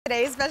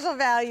today's special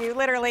value.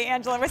 Literally,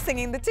 Angela was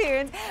singing the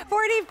tunes.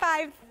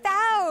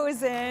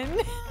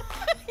 45,000.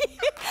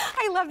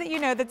 I love that you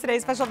know that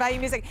today's special value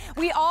music.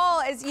 We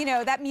all, as you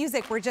know, that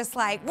music, we're just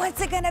like,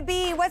 what's it gonna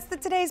be? What's the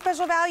today's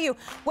special value?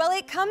 Well,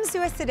 it comes to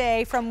us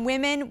today from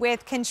Women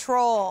with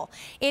Control.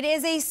 It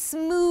is a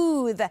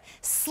smooth,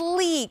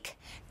 sleek,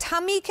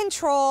 tummy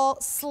control,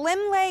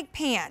 slim leg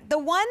pant. The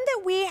one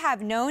that we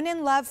have known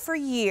and loved for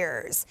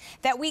years,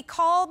 that we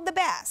called the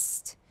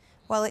best.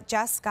 Well, it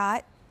just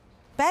got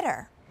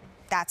better.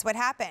 That's what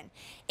happened.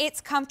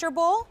 It's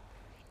comfortable,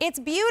 it's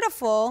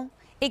beautiful,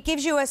 it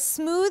gives you a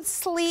smooth,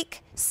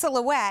 sleek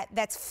silhouette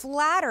that's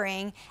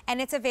flattering,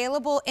 and it's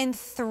available in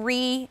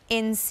 3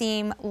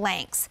 inseam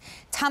lengths.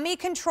 Tummy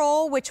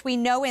control, which we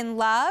know and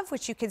love,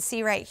 which you can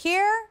see right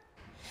here.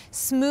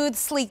 Smooth,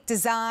 sleek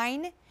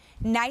design.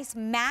 Nice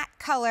matte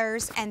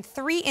colors, and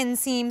 3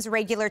 inseams,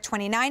 regular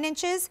 29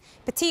 inches,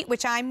 petite,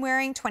 which I'm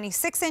wearing,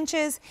 26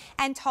 inches,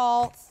 and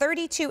tall,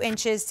 32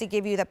 inches to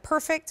give you the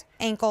perfect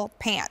ankle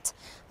pant.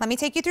 Let me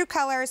take you through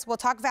colors, we'll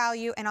talk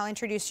value, and I'll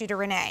introduce you to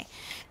Renee.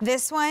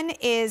 This one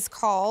is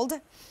called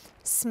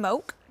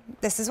Smoke.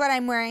 This is what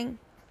I'm wearing,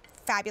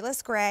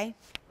 fabulous gray.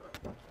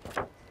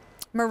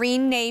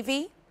 Marine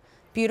navy,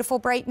 beautiful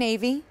bright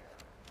navy.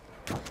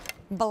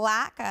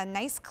 Black, a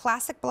nice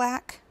classic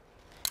black.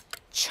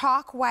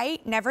 Chalk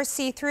white, never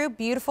see-through,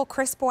 beautiful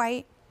crisp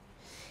white.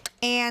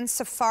 And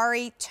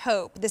safari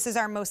taupe. This is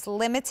our most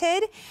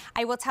limited.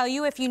 I will tell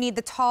you, if you need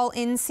the tall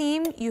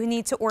inseam, you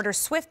need to order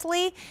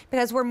swiftly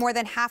because we're more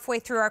than halfway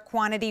through our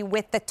quantity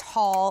with the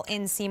tall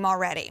inseam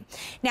already.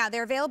 Now,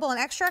 they're available in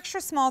extra, extra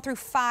small through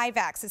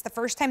 5X. It's the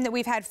first time that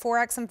we've had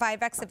 4X and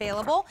 5X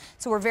available,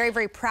 so we're very,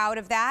 very proud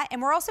of that.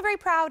 And we're also very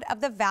proud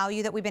of the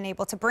value that we've been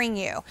able to bring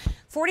you.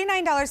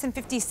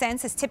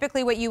 $49.50 is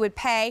typically what you would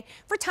pay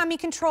for tummy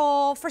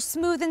control, for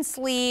smooth and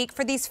sleek,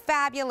 for these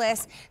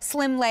fabulous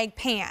slim leg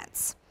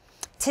pants.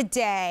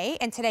 Today,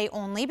 and today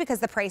only, because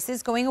the price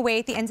is going away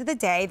at the end of the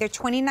day, they're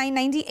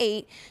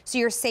 $29.98, so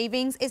your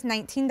savings is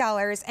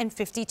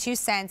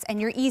 $19.52,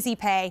 and your easy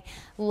pay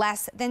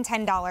less than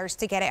 $10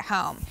 to get it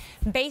home.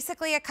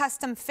 Basically a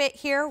custom fit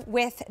here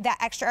with that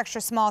extra,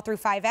 extra small through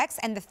 5X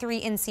and the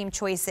 3 inseam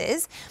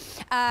choices.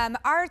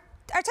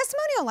 Our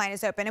testimonial line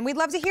is open, and we'd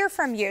love to hear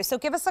from you. So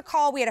give us a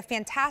call. We had a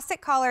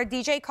fantastic caller.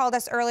 DJ called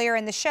us earlier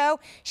in the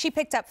show. She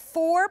picked up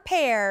 4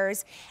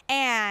 pairs,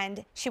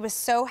 and she was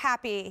so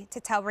happy to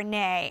tell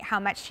Renee how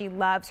much she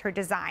loves her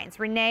designs.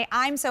 Renee,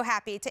 I'm so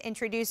happy to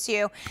introduce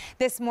you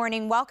this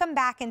morning. Welcome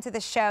back into the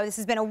show. This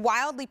has been a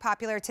wildly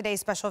popular Today's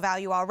Special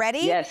Value already.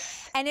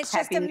 Yes. And it's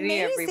just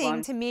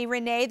amazing to me,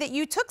 Renee, that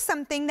you took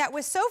something that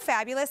was so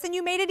fabulous and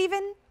you made it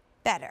even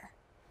better.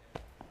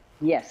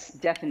 Yes,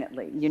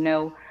 definitely. You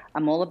know,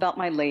 I'm all about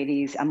my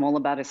ladies. I'm all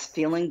about us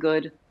feeling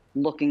good,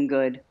 looking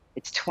good.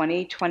 It's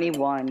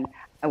 2021.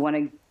 I want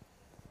to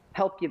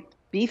help you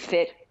be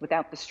fit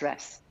without the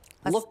stress.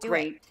 Look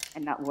great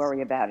and not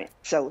worry about it.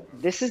 So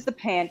this is the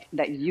pant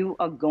that you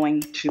are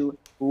going to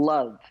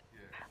love.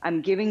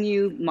 I'm giving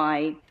you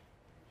my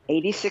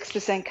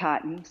 86%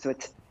 cotton, so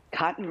it's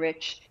cotton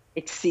rich.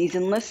 It's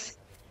seasonless.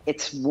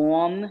 It's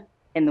warm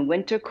in the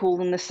winter, cool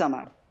in the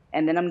summer.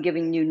 And then I'm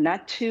giving you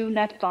not 2,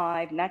 not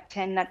 5, not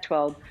 10, not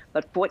 12,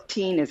 but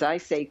 14, as I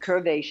say,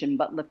 curvation,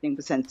 butt lifting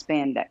percent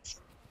spandex.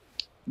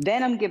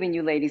 Then I'm giving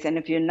you, ladies, and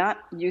if you're not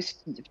used,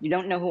 if you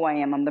don't know who I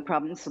am, I'm the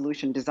problem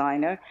solution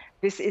designer.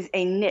 This is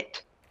a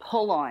knit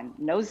pull-on,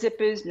 no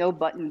zippers, no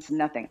buttons,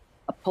 nothing.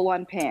 A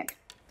pull-on pant.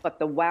 But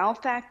the wow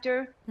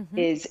factor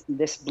is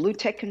this Blue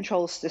Tech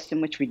control system,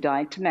 which we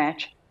dyed to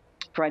match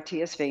for our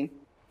TSV,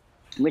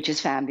 which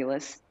is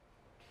fabulous.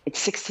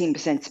 It's 16%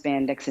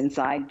 spandex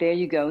inside. There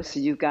you go.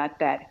 So you've got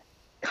that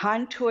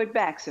contoured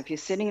back. So if you're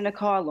sitting in a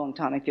car a long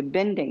time, if you're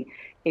bending,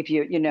 if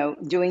you're,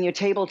 doing your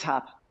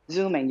tabletop,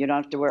 zooming, you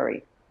don't have to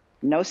worry.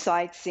 No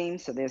side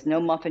seams, so there's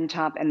no muffin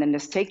top. And then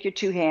just take your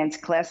 2 hands,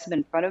 clasp them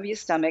in front of your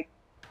stomach,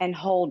 and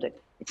hold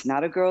it. It's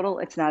not a girdle.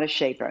 It's not a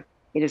shaper.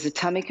 It is a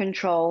tummy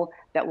control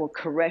that will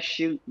caress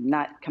you,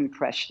 not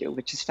compress you,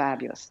 which is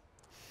fabulous.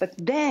 But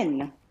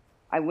then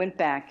I went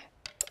back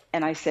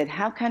and I said,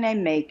 how can I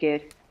make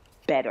it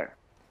better?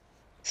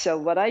 So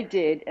what I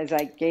did is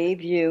I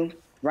gave you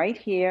right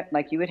here,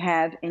 like you would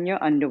have in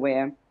your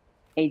underwear,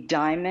 a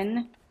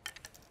diamond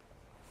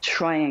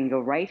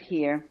triangle right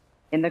here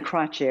in the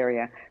crotch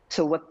area.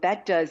 So what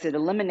that does, it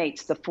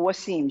eliminates the 4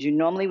 seams. You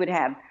normally would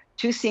have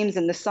 2 seams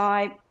in the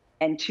side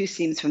and 2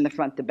 seams from the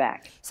front to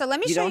back. So let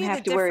me show you the difference. You don't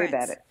have to worry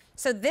about it.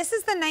 So this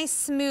is the nice,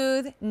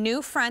 smooth,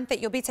 new front that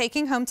you'll be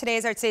taking home today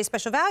as our Today's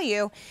Special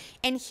Value.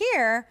 And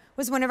here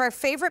was one of our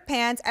favorite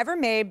pants ever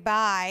made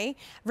by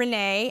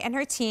Renee and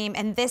her team,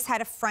 and this had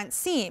a front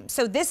seam.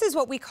 So this is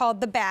what we called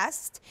the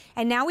best,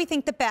 and now we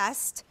think the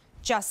best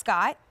just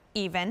got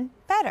even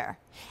better.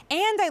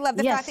 And I love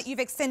the Yes. fact that you've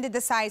extended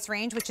the size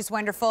range, which is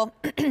wonderful,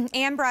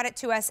 and brought it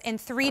to us in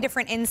 3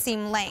 different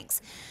inseam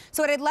lengths.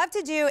 So what I'd love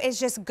to do is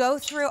just go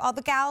through all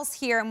the gals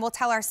here, and we'll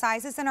tell our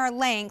sizes and our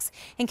lengths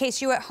in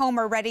case you at home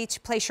are ready to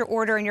place your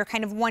order and you're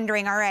kind of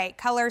wondering, all right,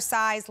 color,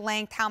 size,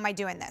 length, how am I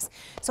doing this?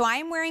 So I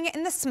am wearing it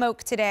in the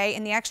smoke today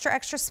in the extra,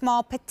 extra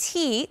small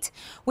petite,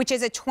 which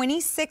is a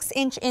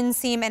 26-inch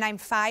inseam, and I'm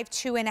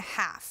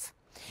 5'2½".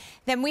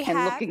 Then we have...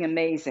 And looking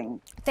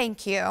amazing.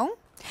 Thank you.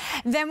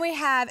 Then we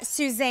have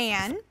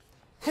Suzanne,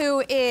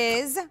 who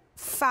is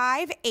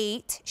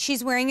 5'8".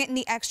 She's wearing it in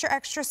the extra,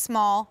 extra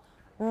small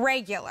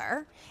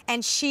regular.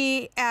 And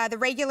the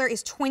regular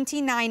is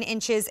 29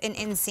 inches in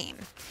inseam.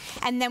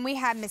 And then we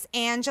have Miss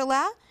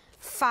Angela,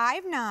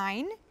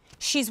 5'9".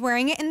 She's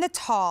wearing it in the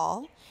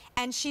tall.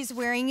 And she's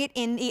wearing it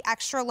in the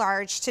extra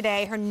large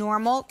today, her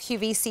normal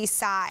QVC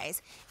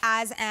size,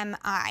 as am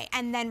I.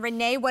 And then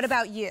Renee, what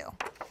about you?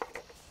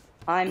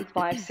 I'm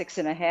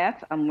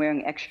 5'6½". I'm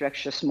wearing extra,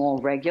 extra small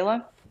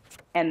regular.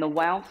 And the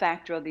wow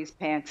factor of these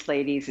pants,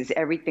 ladies, is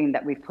everything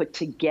that we put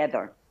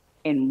together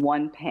in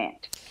one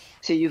pant.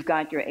 So you've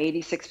got your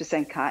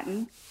 86%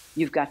 cotton,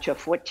 you've got your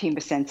 14%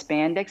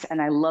 spandex,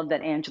 and I love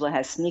that Angela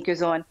has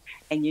sneakers on.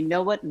 And you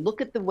know what?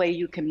 Look at the way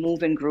you can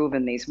move and groove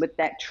in these with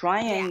that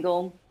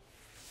triangle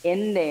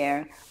in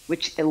there,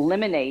 which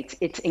eliminates,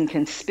 it's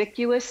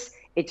inconspicuous,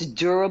 it's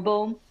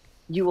durable.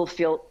 You will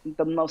feel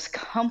the most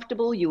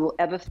comfortable you will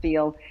ever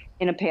feel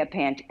in a pair of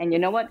pants. And you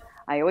know what?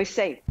 I always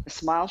say the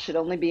smile should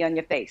only be on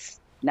your face,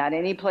 not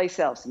any place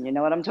else. And you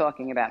know what I'm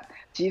talking about.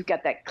 So you've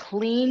got that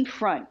clean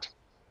front,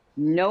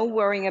 no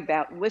worrying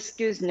about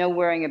whiskers, no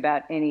worrying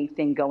about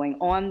anything going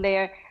on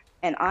there.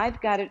 And I've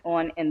got it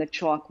on in the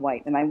chalk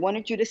white. And I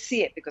wanted you to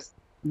see it because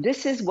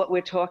this is what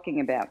we're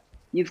talking about.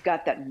 You've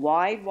got that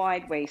wide,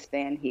 wide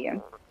waistband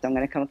here. So I'm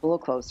going to come up a little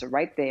closer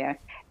right there.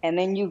 And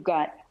then you've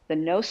got the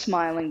no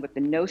smiling with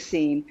the no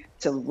seam.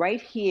 So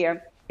right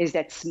here is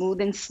that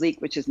smooth and sleek,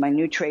 which is my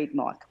new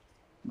trademark.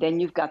 Then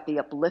you've got the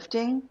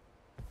uplifting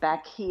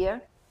back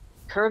here,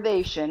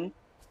 curvation.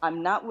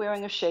 I'm not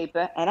wearing a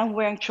shaper, and I'm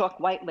wearing chalk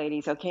white,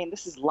 ladies, okay? And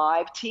this is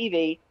live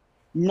TV,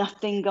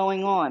 nothing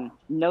going on,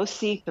 no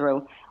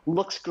see-through,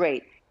 looks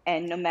great.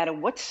 And no matter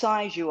what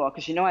size you are,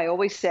 because you know I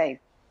always say,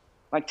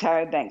 like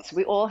Tara Banks,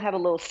 we all have a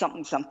little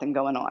something, something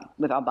going on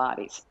with our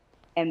bodies.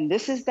 And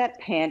this is that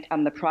pant.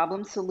 I'm the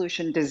problem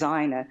solution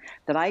designer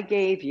that I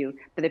gave you,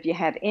 that if you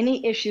have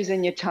any issues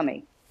in your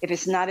tummy, if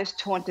it's not as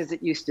taut as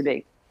it used to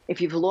be, if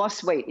you've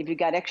lost weight, if you've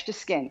got extra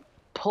skin,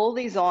 pull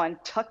these on,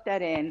 tuck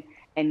that in,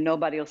 and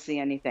nobody will see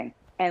anything.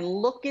 And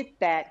look at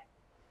that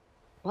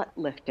butt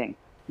lifting.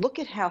 Look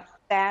at how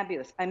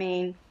fabulous. I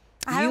mean,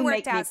 I haven't you worked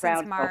make me out proud,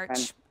 since March.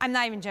 girlfriend. I'm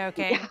not even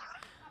joking.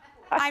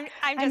 I'm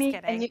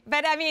just kidding.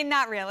 But I mean,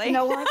 not really. You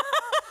know what?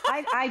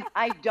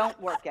 I don't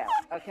work out,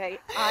 okay?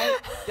 I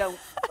don't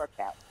work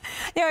out.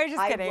 No, I'm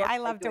just kidding. I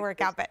love to work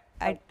out, but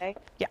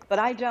yeah. But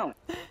I don't,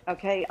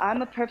 okay?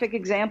 I'm a perfect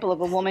example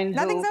of a woman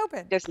Nothing's who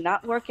open. does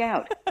not work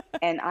out,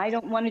 and I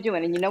don't want to do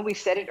it. And you know, we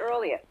said it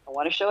earlier. I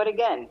want to show it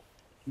again.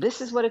 This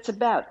is what it's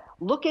about.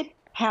 Look at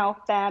how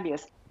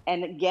fabulous.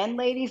 And again,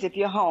 ladies, if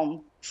you're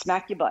home,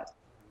 smack your butt.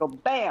 Go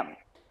bam.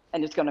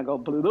 And it's going to go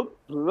bloop,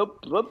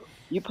 bloop, bloop.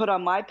 You put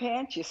on my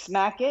pants, you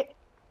smack it,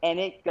 and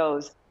it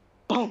goes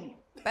boom.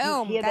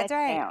 Boom, that's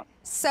right. Sound.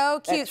 So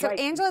cute. That's So right.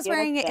 Angela's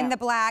wearing it in the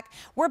black.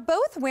 We're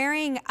both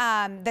wearing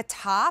the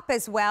top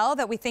as well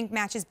that we think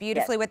matches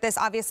beautifully with this.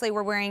 Obviously,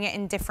 we're wearing it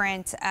in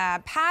different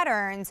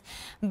patterns,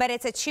 but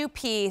it's a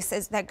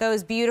 2-piece that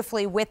goes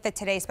beautifully with the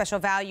Today Special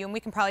Value, and we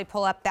can probably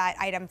pull up that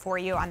item for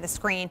you on the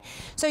screen.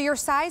 So your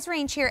size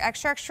range here,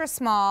 extra, extra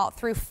small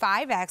through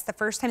 5X, the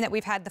first time that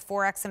we've had the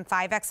 4X and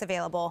 5X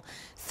available.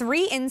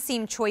 3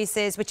 inseam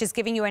choices, which is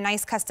giving you a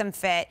nice custom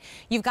fit.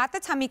 You've got the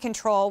tummy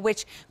control,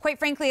 which, quite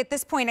frankly, at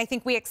this point, I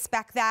think we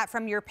expect that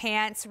from your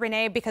pants,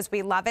 Renee, because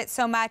we love it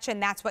so much, and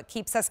that's what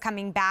keeps us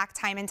coming back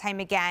time and time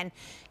again.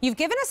 You've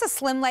given us a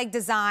slim leg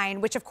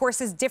design, which of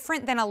course is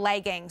different than a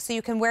legging, so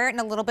you can wear it in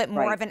a little bit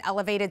more of an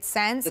elevated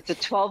sense. It's a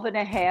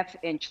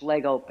 12.5-inch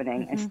leg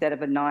opening instead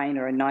of a 9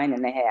 or a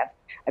 9.5.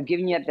 I've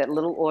given you that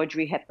little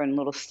Audrey Hepburn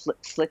little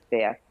slit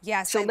there.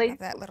 Yes, so I love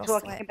that little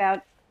slit. Talking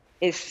about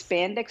is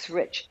spandex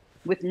rich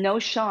with no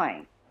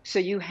shine, so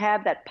you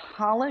have that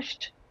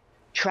polished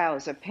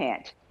trouser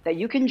pant that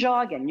you can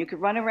jog in, you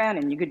could run around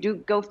in, you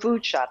could go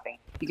food shopping,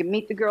 you can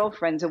meet the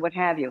girlfriends or what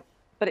have you.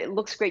 But it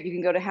looks great. You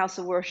can go to House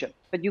of Worship,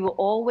 but you will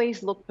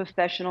always look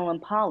professional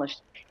and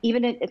polished.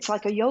 Even it's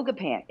like a yoga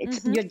pant.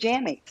 It's your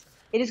jammies.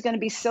 It is going to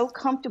be so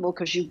comfortable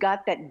because you've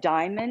got that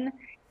diamond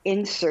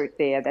insert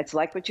there that's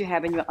like what you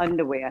have in your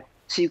underwear.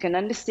 So you can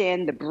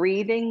understand the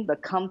breathing, the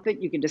comfort.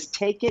 You can just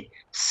take it,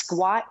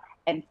 squat,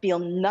 and feel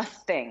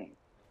nothing.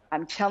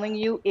 I'm telling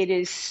you, it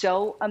is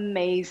so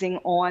amazing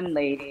on,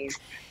 ladies.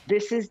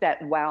 This is that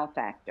wow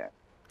factor.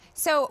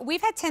 So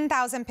we've had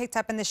 10,000 picked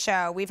up in the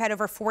show. We've had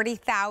over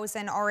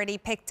 40,000 already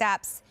picked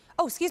up.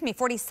 oh, excuse me,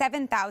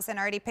 47,000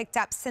 already picked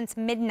up since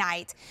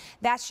midnight.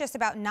 That's just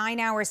about 9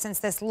 hours since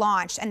this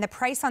launched. And the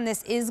price on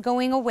this is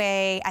going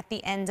away at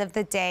the end of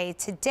the day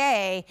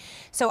today.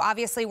 So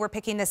obviously we're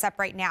picking this up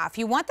right now. If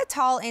you want the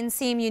tall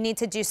inseam, you need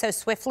to do so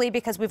swiftly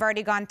because we've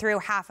already gone through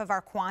half of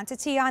our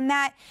quantity on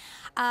that.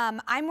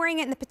 I'm wearing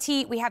it in the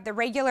petite. We have the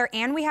regular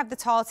and we have the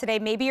tall today.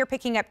 Maybe you're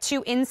picking up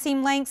 2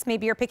 inseam lengths.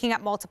 Maybe you're picking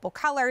up multiple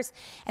colors.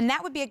 And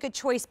that would be a good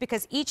choice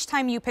because each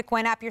time you pick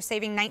one up, you're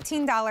saving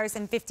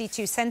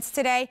 $19.52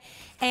 today.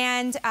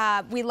 And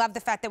we love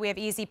the fact that we have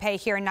easy pay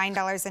here,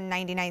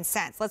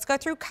 $9.99. Let's go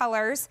through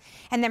colors.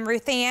 And then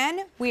Ruth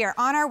Ann, we are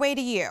on our way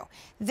to you.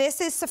 This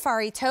is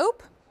Safari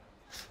Taupe.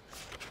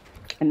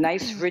 A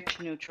nice rich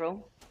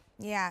neutral.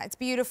 Yeah, it's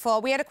beautiful.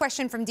 We had a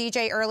question from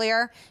DJ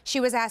earlier. She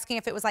was asking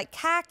if it was like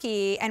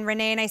khaki, and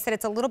Renee and I said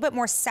it's a little bit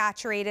more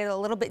saturated, a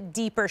little bit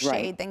deeper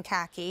shade than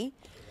khaki.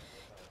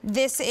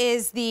 This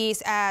is the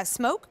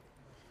smoke.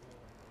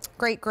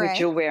 Great gray.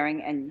 Which you're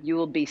wearing, and you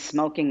will be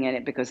smoking in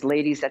it because,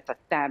 ladies, that's a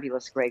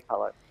fabulous gray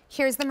color.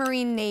 Here's the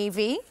marine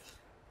navy.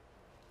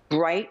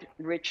 Bright,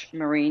 rich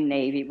marine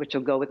navy, which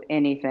will go with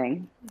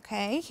anything.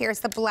 Okay, here's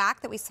the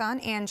black that we saw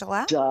in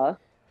Angela. Duh.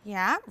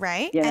 Yeah,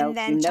 right. You know, and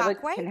then you never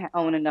chalk white. can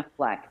own enough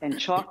black. And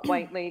chalk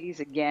white, ladies,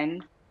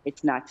 again,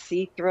 it's not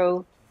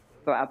see-through.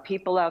 For our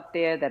people out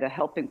there that are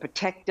helping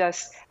protect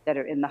us, that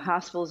are in the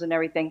hospitals and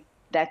everything,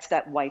 that's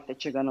that white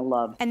that you're going to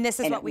love. And this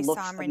is what we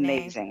saw in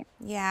Renee. Amazing.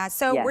 Yeah,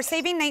 so we're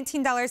saving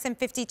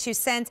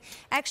 $19.52.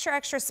 Extra,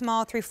 extra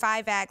small through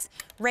 5X.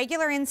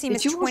 Regular inseam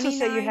is $29. Did you also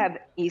say you have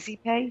easy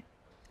pay?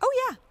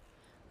 Oh, yeah.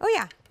 Oh,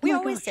 yeah. We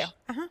always do.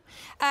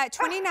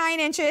 29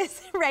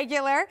 inches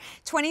regular,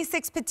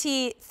 26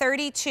 petite,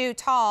 32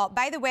 tall.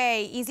 By the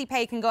way, Easy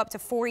Pay can go up to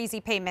 4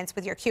 easy payments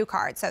with your Q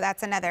card, so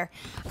that's another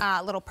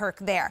little perk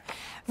there.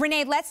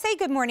 Renee, let's say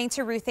good morning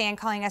to Ruth Ann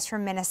calling us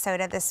from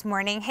Minnesota this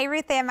morning. Hey,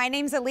 Ruth Ann, my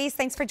name's Elise.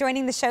 Thanks for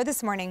joining the show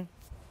this morning.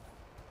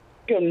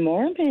 Good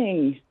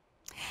morning.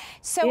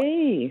 So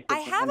hey, I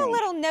have a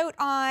little note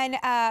on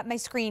my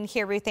screen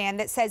here, Ruth Ann,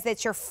 that says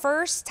that your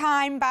first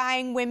time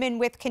buying Women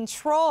with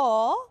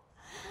Control.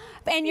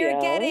 And you're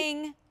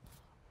getting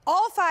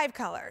all 5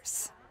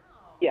 colors.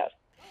 Yes.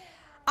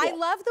 I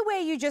love the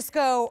way you just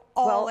go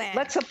all in.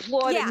 Let's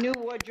applaud a new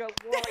wardrobe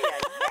warrior.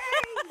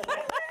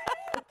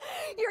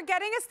 You're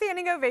getting a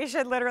standing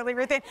ovation, literally,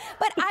 Ruth Ann.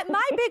 But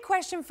my big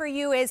question for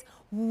you is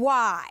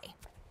why?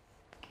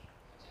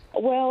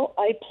 Well,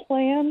 I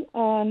plan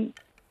on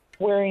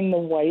wearing the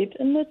white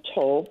and the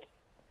taupe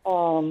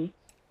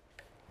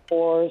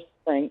for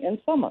spring and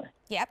summer.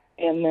 Yep.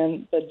 And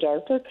then the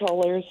darker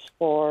colors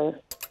for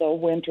the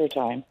winter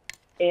time.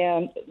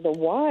 And the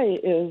why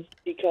is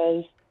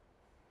because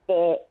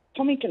the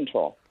tummy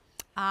control.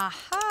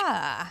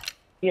 Aha.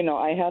 You know,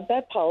 I have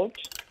that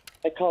pouch.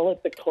 I call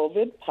it the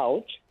COVID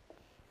pouch.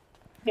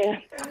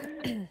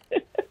 And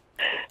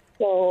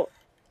so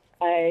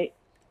I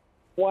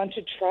want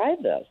to try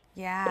this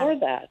for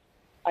that.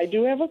 I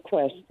do have a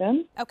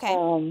question.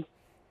 Okay.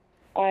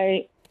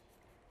 I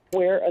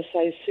wear a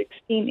size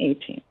 16,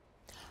 18.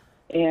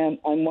 And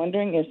I'm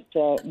wondering if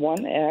the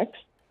 1X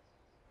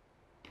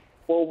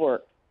will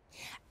work.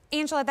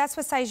 Angela, that's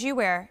what size you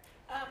wear.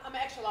 I'm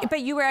extra large.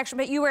 But you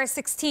wear a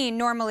 16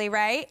 normally,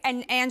 right?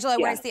 And Angela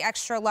wears the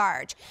extra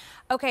large.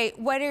 Okay,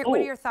 what are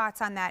your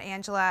thoughts on that,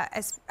 Angela?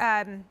 As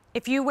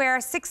if you wear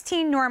a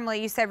 16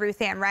 normally, you said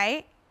Ruth Ann,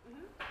 right?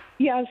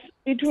 Yes,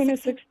 between a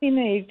 16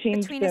 and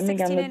 18,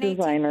 depending on the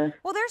designer.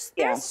 Well,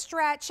 there's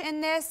stretch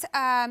in this,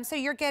 so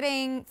you're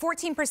getting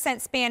 14%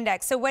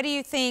 spandex. So what do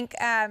you think,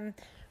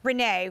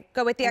 Renee?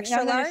 Go with the extra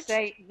large? I'm going to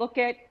say,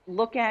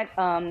 look at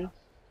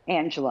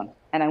Angela,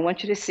 and I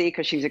want you to see,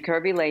 because she's a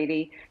curvy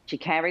lady, she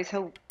carries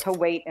her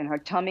weight in her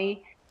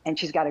tummy, and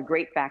she's got a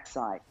great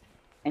backside,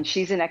 and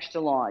she's an extra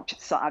large.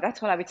 So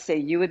that's what I would say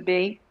you would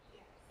be.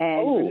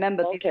 And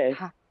remember,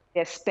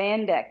 there's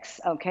spandex,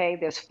 okay?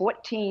 There's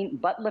 14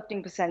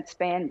 butt-lifting %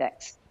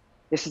 spandex.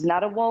 This is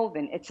not a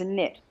woven, it's a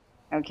knit,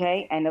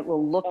 okay? And it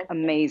will look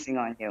amazing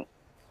on you.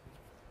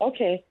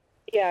 Okay,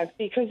 yeah,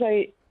 because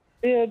I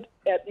did,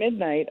 at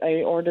midnight,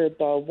 I ordered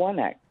the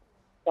 1X.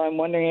 So I'm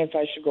wondering if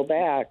I should go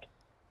back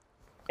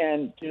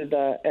and do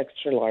the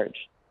extra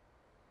large.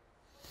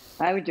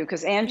 I would do,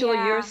 because Angela,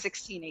 you're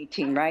 16,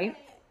 18, right?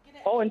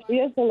 Oh, and she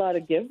has a lot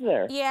of give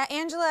there. Yeah,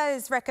 Angela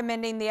is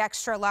recommending the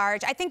extra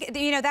large. I think,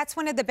 you know, that's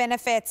one of the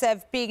benefits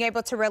of being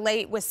able to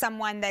relate with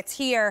someone that's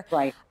here.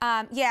 Right.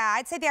 Yeah,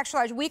 I'd say the extra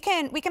large. We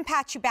can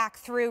patch you back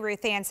through,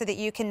 Ruth Ann, so that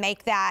you can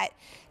make that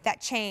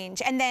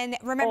change. And then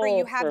remember,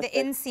 you have the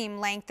inseam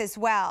length as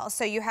well.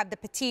 So you have the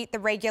petite, the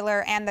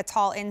regular, and the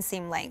tall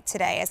inseam length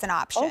today as an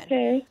option.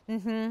 Okay.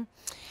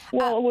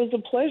 Well, it was a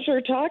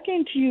pleasure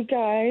talking to you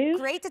guys.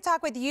 Great to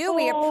talk with you.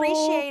 We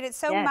appreciate it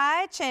so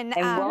much. And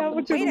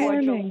welcome to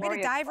way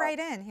to dive Club. right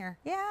in here.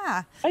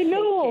 Yeah. I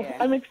know.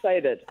 I'm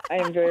excited. I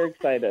am very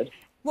excited.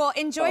 Well,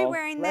 enjoy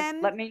wearing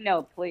them. Let me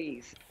know,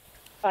 please.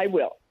 I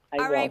will.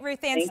 All right,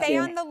 Ruth Ann, Thank stay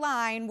you. on the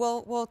line.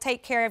 We'll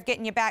take care of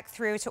getting you back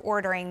through to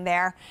ordering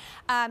there.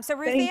 So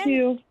Ruth Thank Ann,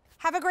 you.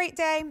 Have a great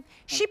day.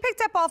 She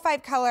picked up all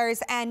 5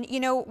 colors, and you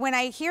know, when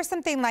I hear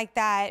something like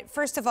that,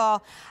 first of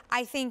all,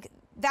 I think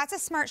that's a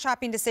smart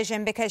shopping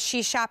decision because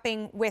she's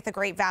shopping with a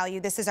great value.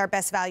 This is our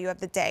best value of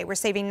the day. We're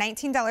saving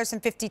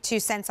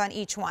 $19.52 on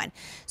each one.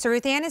 So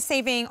Ruth Ann is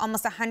saving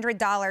almost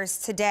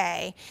 $100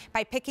 today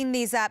by picking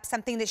these up,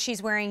 something that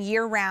she's wearing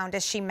year round,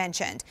 as she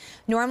mentioned.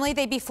 Normally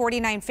they'd be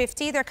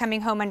 $49.50. They're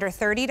coming home under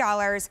 $30,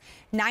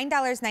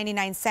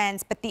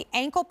 $9.99. But the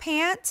ankle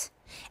pant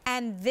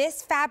and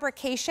this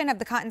fabrication of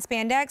the cotton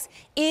spandex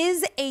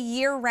is a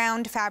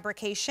year-round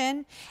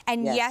fabrication.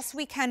 And yes,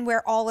 we can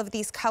wear all of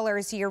these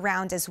colors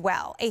year-round as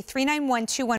well. A 39121